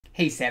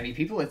Hey Savvy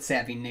people, it's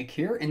Savvy Nick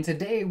here, and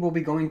today we'll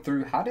be going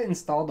through how to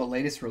install the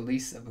latest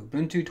release of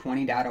Ubuntu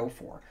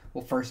 20.04.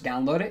 We'll first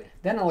download it,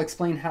 then I'll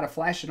explain how to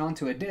flash it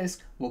onto a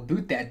disk, we'll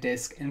boot that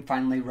disk, and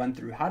finally run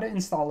through how to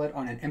install it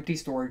on an empty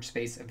storage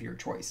space of your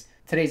choice.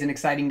 Today's an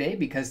exciting day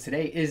because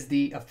today is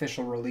the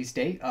official release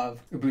date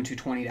of Ubuntu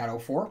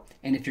 20.04,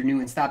 and if you're new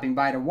and stopping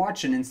by to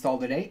watch an install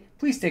today,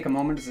 please take a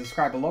moment to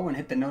subscribe below and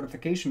hit the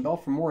notification bell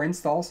for more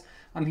installs.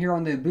 I'm here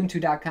on the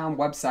Ubuntu.com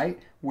website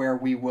where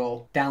we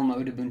will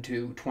download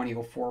Ubuntu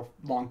 20.04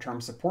 long-term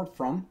support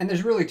from. And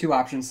there's really two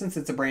options. Since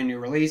it's a brand new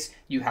release,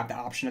 you have the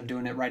option of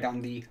doing it right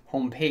on the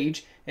home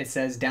page. It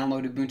says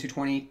download Ubuntu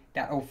 20.04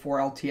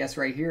 LTS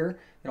right here.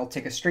 It'll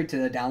take us straight to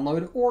the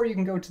download, or you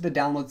can go to the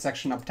download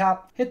section up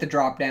top, hit the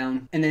drop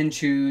down, and then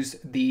choose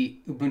the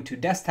Ubuntu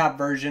desktop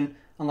version,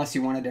 unless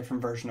you want a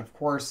different version, of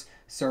course,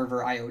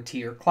 server,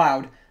 IoT, or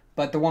cloud.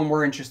 But the one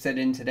we're interested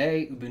in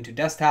today, Ubuntu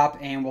Desktop,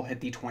 and we'll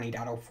hit the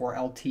 20.04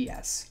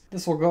 LTS.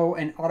 This will go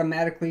and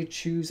automatically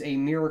choose a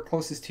mirror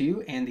closest to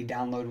you, and the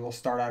download will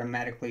start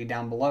automatically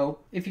down below.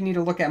 If you need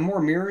to look at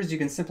more mirrors, you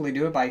can simply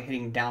do it by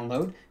hitting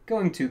download,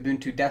 going to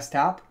Ubuntu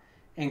Desktop,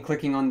 and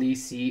clicking on the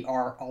See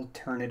Our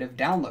Alternative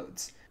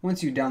Downloads.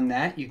 Once you've done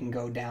that, you can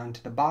go down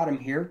to the bottom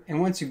here,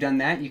 and once you've done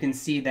that, you can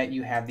see that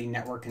you have the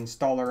network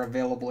installer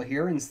available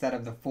here instead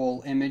of the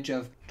full image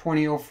of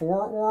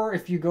 2004, or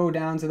if you go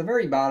down to the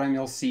very bottom,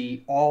 you'll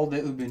see all the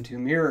Ubuntu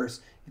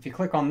mirrors. If you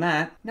click on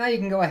that, now you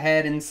can go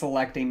ahead and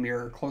select a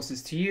mirror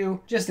closest to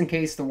you, just in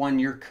case the one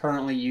you're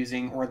currently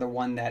using or the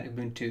one that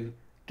Ubuntu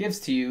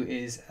gives to you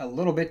is a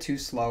little bit too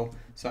slow.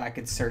 So I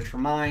could search for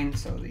mine,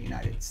 so the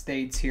United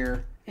States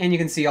here, and you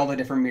can see all the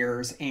different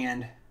mirrors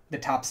and the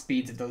top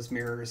speeds of those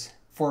mirrors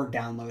for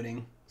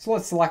downloading. So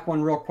let's select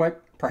one real quick,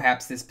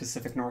 perhaps this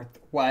Pacific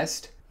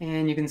Northwest.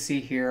 And you can see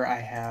here I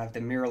have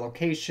the mirror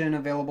location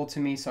available to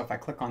me. So if I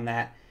click on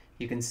that,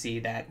 you can see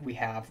that we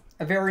have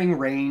a varying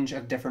range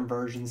of different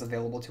versions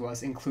available to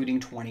us,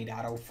 including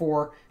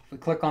 20.04. If we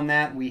click on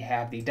that, we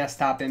have the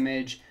desktop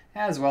image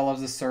as well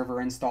as the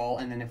server install.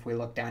 And then if we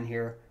look down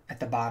here at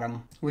the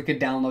bottom, we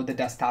could download the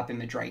desktop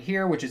image right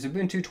here, which is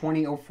Ubuntu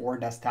 20.04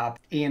 desktop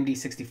AMD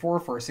 64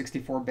 for a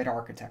 64-bit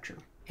architecture.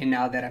 And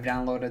now that I've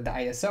downloaded the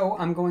ISO,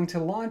 I'm going to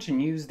launch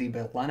and use the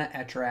Balena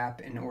Etcher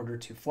app in order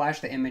to flash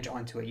the image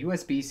onto a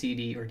USB,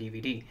 CD, or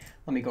DVD.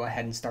 Let me go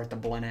ahead and start the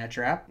Balena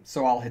Etcher app.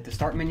 So I'll hit the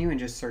start menu and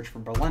just search for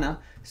Balena,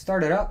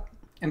 start it up.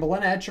 And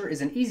Balena Etcher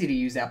is an easy to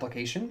use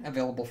application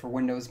available for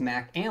Windows,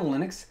 Mac, and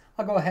Linux.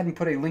 I'll go ahead and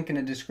put a link in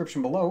the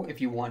description below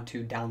if you want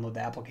to download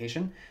the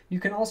application. You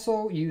can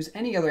also use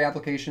any other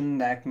application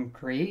that can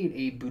create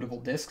a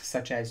bootable disk,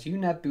 such as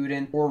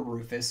UNetBootin or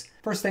Rufus.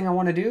 First thing I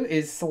want to do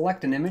is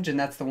select an image, and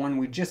that's the one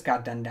we just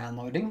got done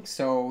downloading.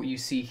 So you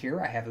see here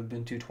I have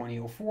Ubuntu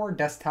 20.04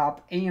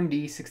 desktop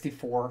AMD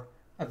 64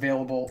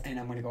 available, and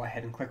I'm going to go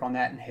ahead and click on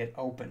that and hit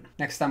open.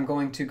 Next, I'm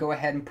going to go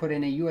ahead and put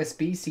in a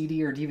USB,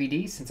 CD, or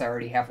DVD. Since I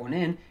already have one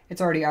in,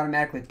 it's already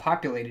automatically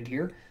populated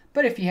here.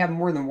 But if you have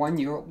more than one,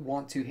 you'll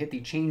want to hit the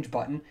change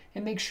button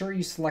and make sure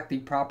you select the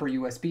proper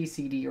USB,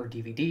 CD, or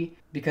DVD,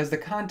 because the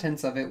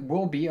contents of it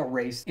will be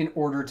erased in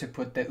order to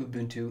put the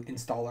Ubuntu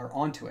installer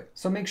onto it.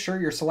 So make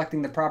sure you're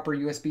selecting the proper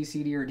USB,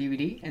 CD, or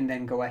DVD, and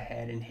then go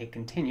ahead and hit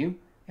continue.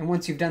 And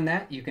once you've done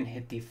that, you can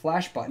hit the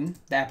flash button.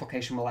 The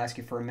application will ask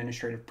you for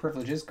administrative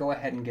privileges. Go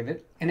ahead and give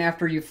it. And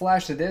after you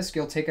flash the disk,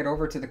 you'll take it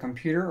over to the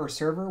computer or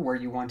server where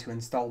you want to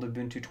install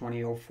Ubuntu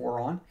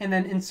 20.04 on, and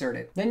then insert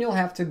it. Then you'll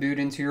have to boot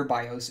into your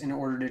BIOS in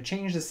order to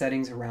change the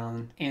settings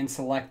around and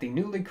select the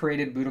newly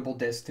created bootable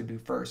disk to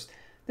boot first.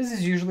 This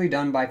is usually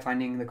done by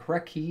finding the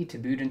correct key to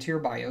boot into your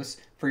BIOS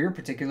for your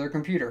particular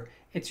computer.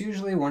 It's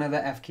usually one of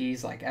the F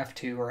keys like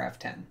F2 or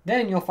F10.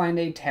 Then you'll find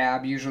a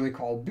tab usually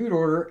called boot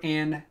order,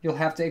 and you'll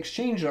have to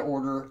exchange the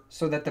order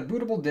so that the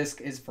bootable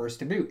disk is first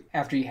to boot.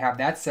 After you have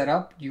that set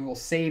up, you will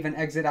save and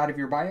exit out of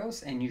your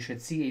BIOS, and you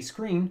should see a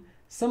screen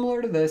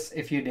similar to this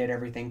if you did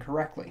everything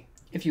correctly.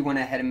 If you went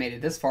ahead and made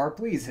it this far,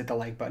 please hit the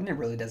like button. It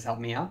really does help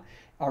me out.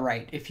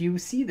 Alright, if you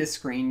see this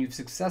screen, you've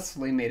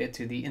successfully made it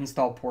to the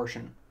install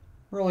portion.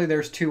 Really,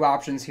 there's two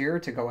options here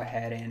to go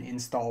ahead and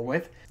install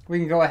with. We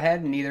can go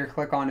ahead and either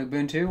click on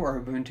Ubuntu or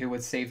Ubuntu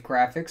with saved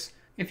graphics.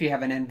 If you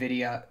have an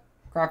NVIDIA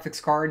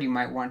graphics card, you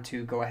might want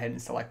to go ahead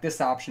and select this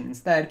option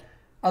instead.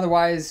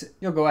 Otherwise,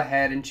 you'll go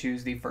ahead and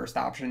choose the first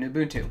option,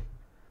 Ubuntu.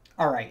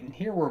 Alright, and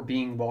here we're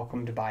being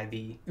welcomed by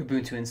the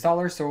Ubuntu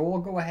installer, so we'll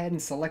go ahead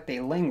and select a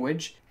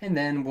language, and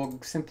then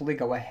we'll simply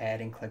go ahead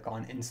and click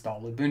on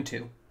Install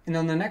Ubuntu. And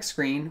on the next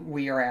screen,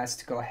 we are asked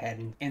to go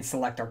ahead and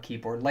select our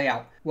keyboard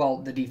layout. Well,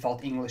 the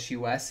default English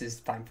US is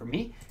fine for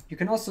me. You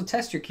can also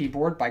test your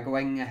keyboard by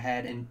going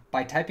ahead and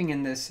by typing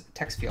in this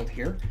text field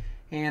here.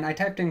 And I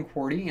typed in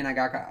QWERTY and I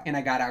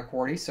got out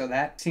QWERTY, so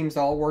that seems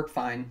to all work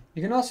fine.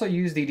 You can also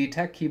use the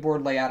detect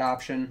keyboard layout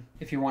option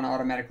if you want to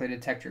automatically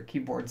detect your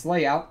keyboard's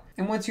layout.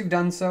 And once you've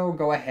done so,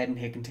 go ahead and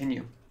hit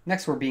continue.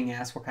 Next, we're being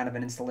asked what kind of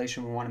an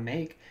installation we want to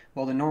make.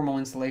 Well, the normal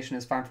installation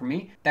is fine for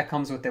me. That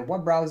comes with a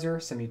web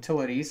browser, some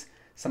utilities,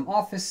 some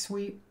Office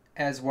suite,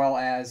 as well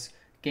as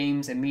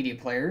games, and media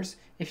players.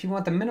 If you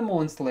want the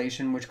minimal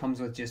installation, which comes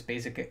with just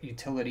basic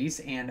utilities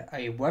and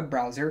a web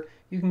browser,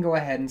 you can go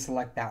ahead and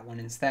select that one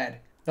instead.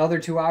 The other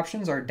two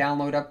options are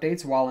download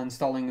updates while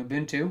installing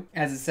Ubuntu.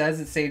 As it says,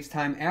 it saves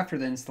time after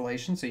the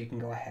installation, so you can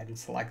go ahead and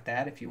select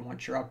that if you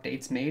want your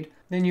updates made.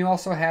 Then you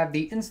also have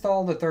the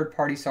install the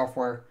third-party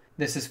software.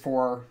 This is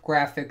for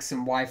graphics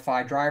and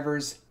Wi-Fi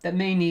drivers that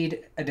may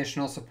need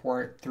additional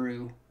support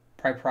through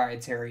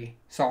proprietary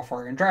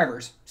software and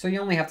drivers. So you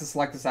only have to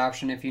select this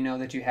option if you know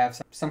that you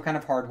have some kind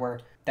of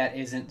hardware that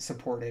isn't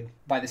supported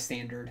by the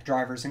standard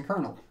drivers and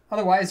kernel.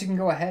 Otherwise, you can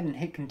go ahead and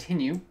hit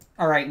continue.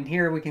 All right, and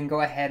here we can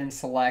go ahead and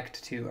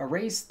select to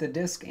erase the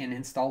disk and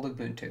install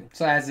Ubuntu.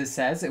 So as it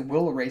says, it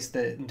will erase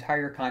the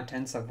entire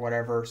contents of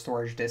whatever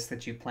storage disk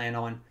that you plan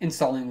on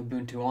installing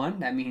Ubuntu on.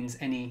 That means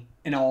any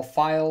and all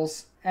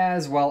files,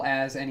 as well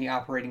as any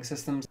operating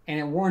systems, and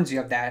it warns you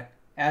of that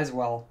as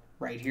well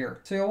right here.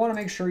 So you'll want to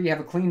make sure you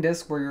have a clean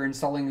disk where you're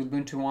installing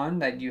Ubuntu on,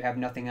 that you have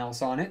nothing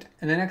else on it.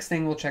 And the next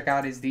thing we'll check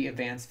out is the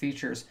advanced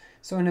features.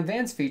 So in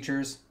advanced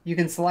features, you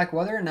can select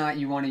whether or not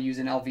you want to use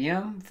an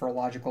LVM for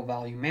logical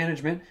value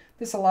management.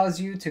 This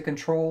allows you to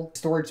control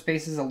storage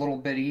spaces a little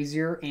bit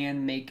easier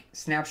and make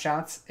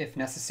snapshots, if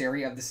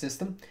necessary, of the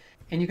system.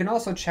 And you can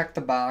also check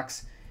the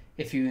box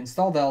if you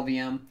install the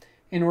LVM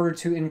in order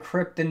to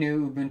encrypt the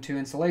new Ubuntu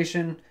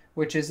installation,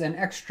 which is an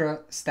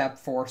extra step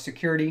for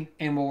security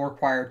and will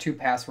require 2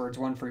 passwords,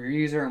 one for your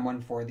user and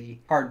one for the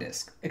hard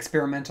disk.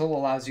 Experimental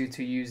allows you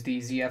to use the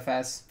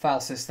ZFS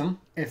file system.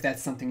 If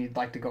that's something you'd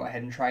like to go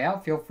ahead and try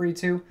out, feel free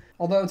to.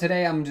 Although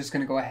today I'm just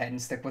going to go ahead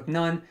and stick with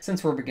none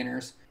since we're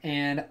beginners.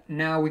 And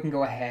now we can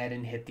go ahead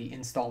and hit the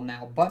Install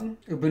Now button.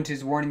 Ubuntu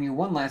is warning you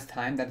one last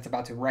time that it's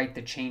about to write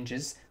the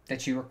changes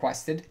that you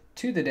requested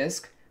to the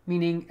disk,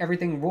 meaning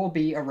everything will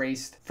be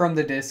erased from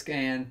the disk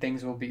and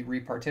things will be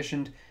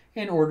repartitioned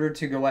in order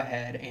to go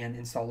ahead and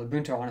install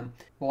Ubuntu on them.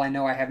 Well, I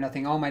know I have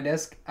nothing on my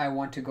disk. I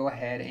want to go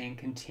ahead and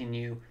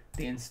continue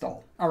the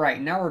install. All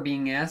right, now we're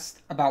being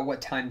asked about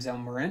what time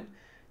zone we're in.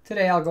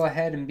 Today I'll go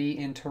ahead and be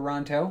in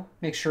Toronto.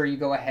 Make sure you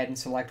go ahead and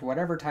select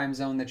whatever time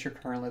zone that you're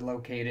currently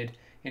located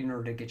in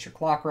order to get your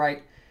clock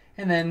right,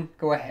 and then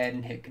go ahead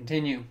and hit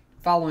continue.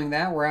 Following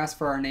that, we're asked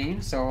for our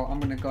name, so I'm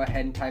going to go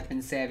ahead and type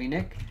in Savvy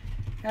Nick.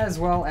 As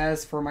well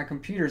as for my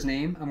computer's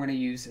name, I'm going to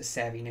use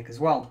Savvy Nick as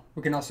well.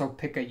 We can also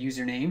pick a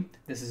username.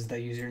 This is the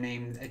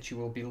username that you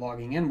will be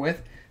logging in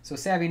with. So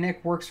Savvy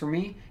Nick works for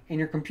me, and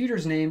your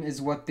computer's name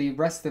is what the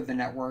rest of the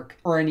network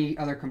or any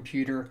other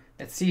computer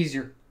that sees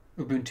your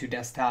Ubuntu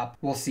desktop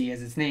will see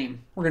as its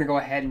name. We're going to go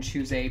ahead and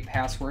choose a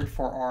password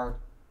for our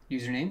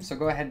username. So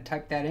go ahead and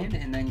type that in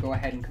and then go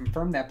ahead and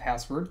confirm that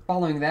password.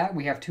 Following that,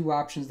 we have 2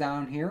 options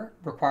down here.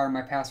 Require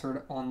my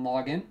password on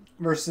login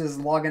versus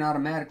login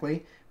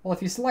automatically. Well,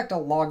 if you select a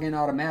login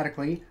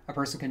automatically, a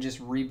person can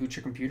just reboot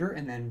your computer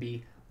and then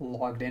be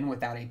logged in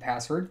without a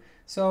password.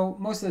 So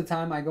most of the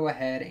time I go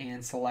ahead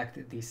and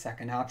select the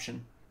second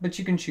option, but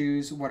you can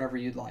choose whatever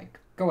you'd like.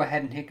 Go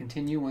ahead and hit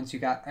continue once you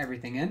got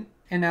everything in.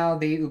 And now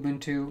the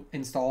Ubuntu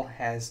install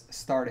has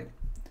started.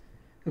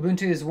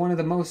 Ubuntu is one of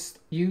the most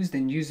used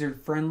and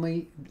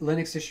user-friendly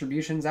Linux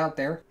distributions out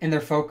there, and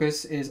their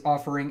focus is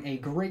offering a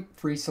great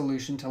free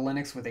solution to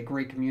Linux with a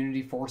great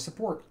community for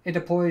support. It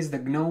deploys the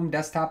GNOME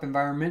desktop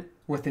environment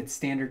with its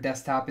standard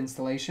desktop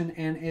installation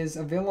and is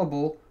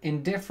available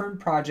in different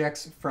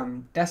projects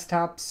from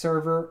desktop,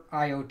 server,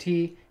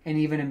 IoT, and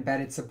even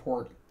embedded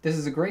support. This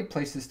is a great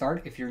place to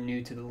start if you're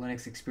new to the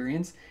Linux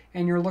experience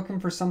and you're looking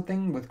for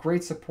something with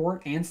great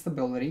support and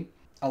stability.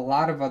 A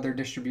lot of other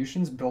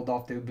distributions build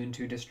off the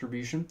Ubuntu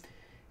distribution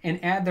and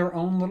add their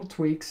own little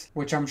tweaks,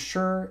 which I'm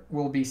sure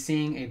we'll be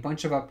seeing a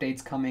bunch of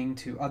updates coming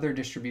to other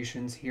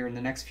distributions here in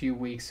the next few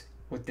weeks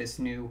with this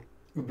new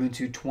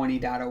Ubuntu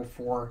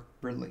 20.04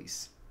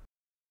 release.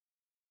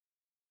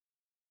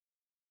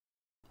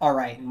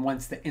 Alright, and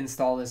once the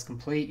install is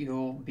complete,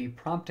 you'll be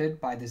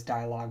prompted by this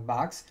dialog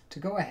box to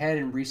go ahead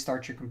and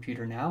restart your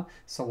computer now,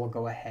 so we'll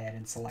go ahead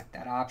and select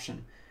that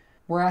option.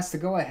 We're asked to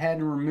go ahead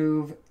and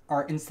remove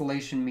our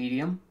installation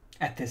medium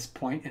at this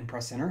point and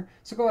press enter.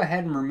 So go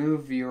ahead and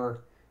remove your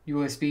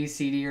USB,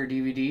 CD, or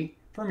DVD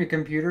from your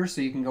computer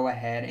so you can go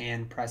ahead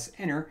and press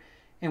enter.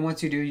 And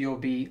once you do, you'll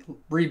be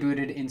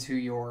rebooted into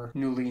your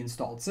newly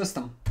installed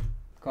system.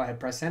 Go ahead,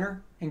 press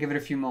enter, and give it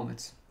a few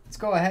moments. Let's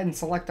go ahead and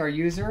select our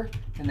user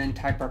and then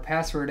type our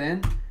password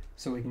in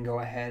so we can go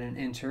ahead and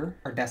enter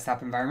our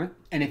desktop environment.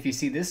 And if you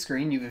see this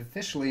screen, you've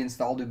officially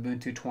installed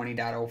Ubuntu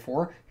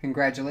 20.04.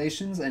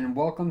 Congratulations and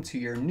welcome to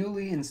your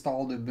newly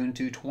installed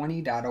Ubuntu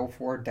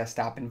 20.04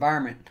 desktop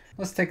environment.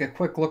 Let's take a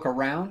quick look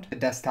around the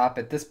desktop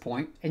at this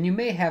point, and you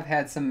may have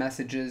had some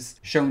messages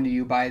shown to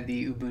you by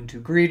the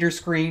Ubuntu greeter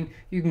screen.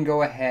 You can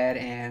go ahead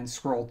and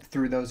scroll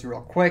through those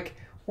real quick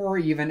or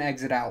even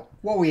exit out.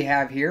 What we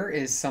have here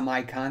is some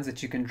icons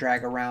that you can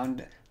drag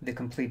around the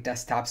complete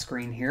desktop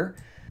screen here.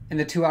 And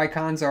the 2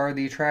 icons are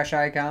the trash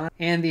icon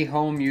and the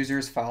home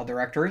user's file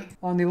directory.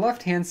 On the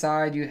left-hand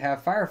side, you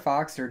have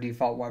Firefox, their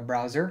default web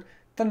browser,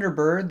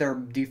 Thunderbird, their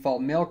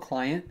default mail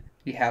client.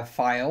 You have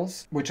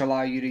Files, which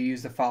allow you to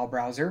use the file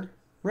browser,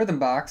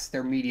 Rhythmbox,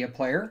 their media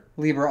player,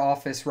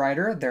 LibreOffice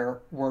Writer, their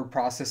word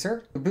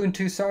processor,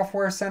 Ubuntu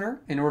Software Center,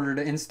 in order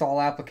to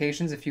install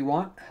applications if you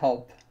want,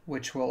 help,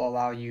 which will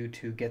allow you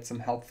to get some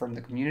help from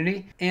the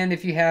community, and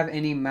if you have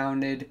any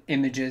mounted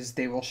images,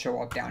 they will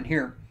show up down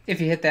here. If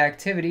you hit the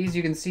activities,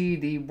 you can see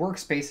the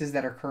workspaces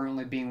that are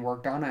currently being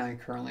worked on. I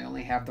currently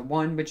only have the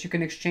one, but you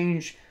can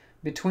exchange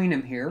between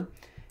them here.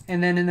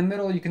 And then in the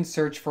middle, you can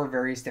search for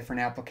various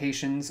different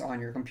applications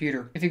on your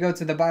computer. If you go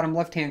to the bottom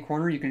left-hand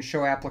corner, you can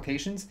show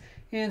applications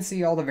and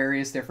see all the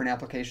various different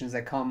applications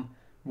that come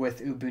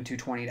with Ubuntu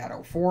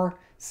 20.04.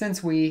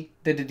 Since we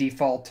did the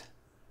default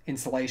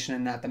installation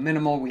and not the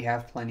minimal, we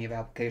have plenty of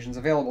applications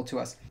available to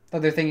us. The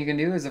other thing you can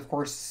do is, of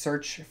course,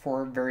 search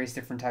for various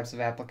different types of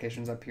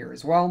applications up here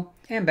as well.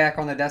 And back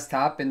on the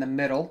desktop in the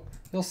middle,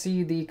 you'll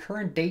see the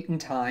current date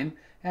and time,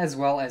 as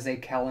well as a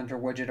calendar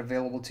widget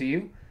available to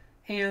you.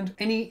 And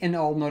any and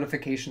all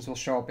notifications will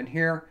show up in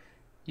here.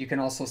 You can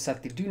also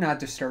set the do not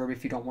disturb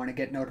if you don't want to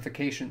get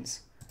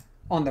notifications.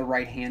 On the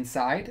right hand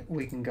side,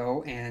 we can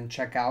go and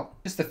check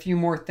out just a few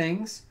more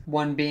things.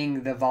 One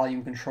being the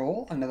volume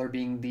control, another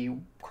being the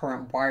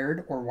current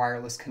wired or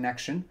wireless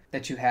connection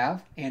that you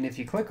have. And if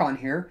you click on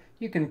here,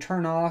 you can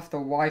turn off the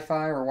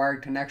Wi-Fi or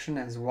wired connection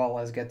as well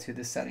as get to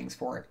the settings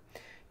for it.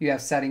 You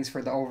have settings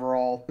for the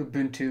overall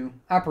Ubuntu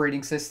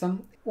operating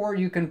system, or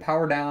you can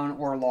power down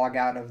or log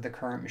out of the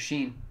current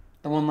machine.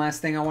 The one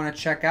last thing I want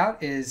to check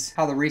out is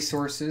how the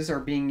resources are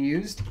being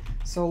used.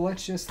 So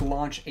let's just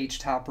launch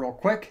HTOP real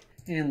quick.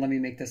 And let me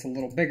make this a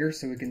little bigger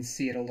so we can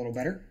see it a little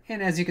better.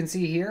 And as you can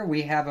see here,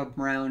 we have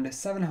around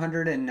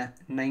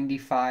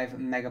 795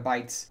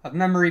 megabytes of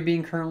memory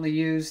being currently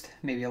used,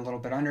 maybe a little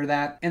bit under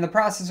that. And the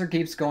processor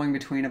keeps going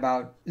between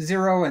about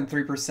 0 and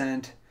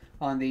 3%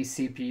 on the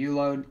CPU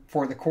load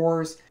for the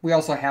cores. We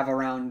also have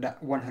around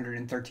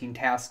 113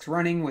 tasks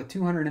running with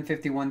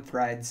 251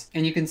 threads.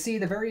 And you can see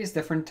the various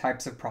different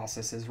types of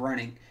processes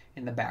running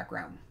in the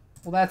background.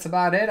 Well, that's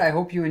about it. I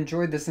hope you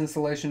enjoyed this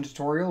installation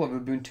tutorial of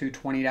Ubuntu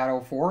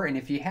 20.04, and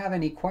if you have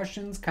any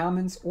questions,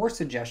 comments, or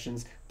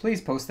suggestions,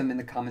 please post them in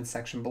the comments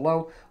section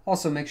below.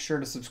 Also, make sure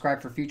to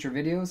subscribe for future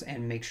videos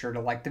and make sure to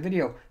like the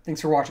video.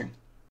 Thanks for watching.